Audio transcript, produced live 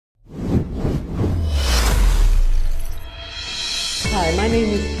Hi, my name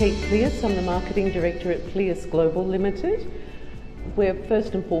is Cate. I'm the Marketing Director at Plius Global Limited. We're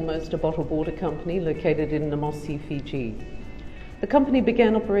first and foremost a bottled water company located in Namosi, Fiji. The company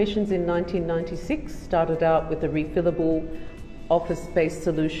began operations in 1996, started out with a refillable office-based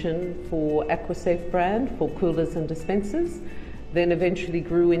solution for AquaSafe brand for coolers and dispensers, then eventually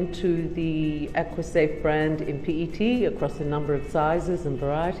grew into the AquaSafe brand in PET across a number of sizes and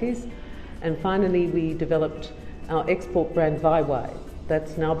varieties, and finally we developed our export brand Vaiwai.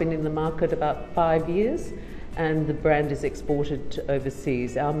 That's now been in the market about 5 years, and the brand is exported to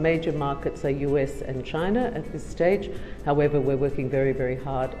overseas. Our major markets are US and China at this stage. However, we're working very, very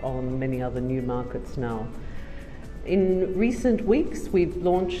hard on many other new markets now. In recent weeks, we've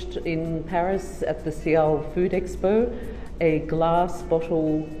launched in Paris at the Cial Food Expo a glass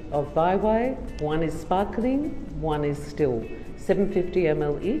bottle of Vaiwai. One is sparkling, one is still, 750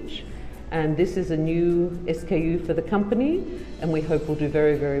 ml each. And this is a new SKU for the company, and we hope will do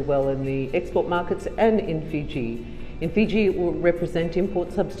very, very well in the export markets and in Fiji. In Fiji, it will represent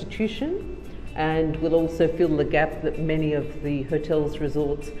import substitution and will also fill the gap that many of the hotels,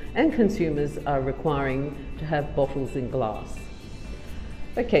 resorts and consumers are requiring to have bottles in glass.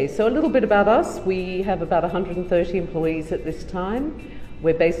 Okay, so a little bit about us. We have about 130 employees at this time.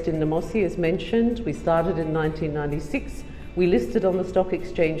 We're based in Namosi, as mentioned. We started in 1996. We listed on the stock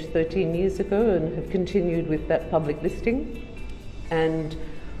exchange 13 years ago and have continued with that public listing. And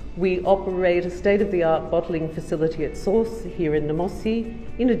we operate a state-of-the-art bottling facility at source here in Namosi.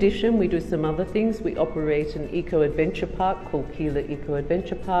 In addition, we do some other things. We operate an eco-adventure park called Keela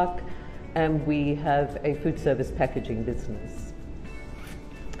Eco-Adventure Park, and we have a food service packaging business.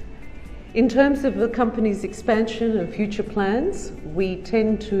 In terms of the company's expansion and future plans, we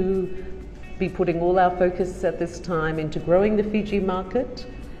tend to be putting all our focus at this time into growing the Fiji market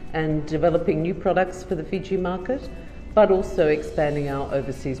and developing new products for the Fiji market, but also expanding our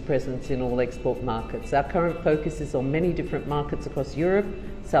overseas presence in all export markets. Our current focus is on many different markets across Europe,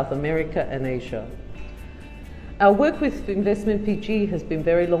 South America and Asia. Our work with Investment Fiji has been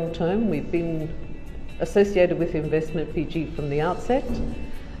very long term. We've been associated with Investment Fiji from the outset.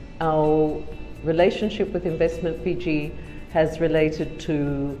 Our relationship with Investment Fiji has related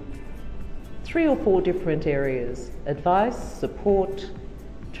to 3 or 4 different areas: advice, support,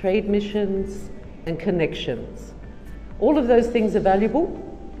 trade missions, and connections. All of those things are valuable.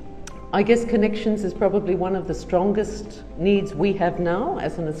 I guess connections is probably one of the strongest needs we have now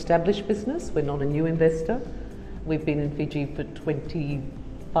as an established business. We're not a new investor. We've been in Fiji for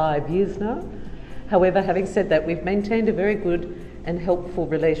 25 years now. However, having said that, we've maintained a very good and helpful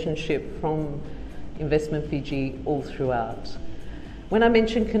relationship from Investment Fiji all throughout. When I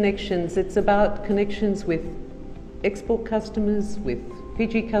mention connections, it's about connections with export customers, with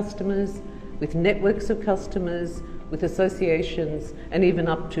Fiji customers, with networks of customers, with associations, and even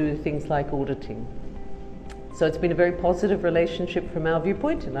up to things like auditing. So it's been a very positive relationship from our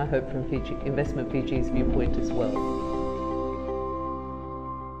viewpoint, and I hope from Investment Fiji's viewpoint as well.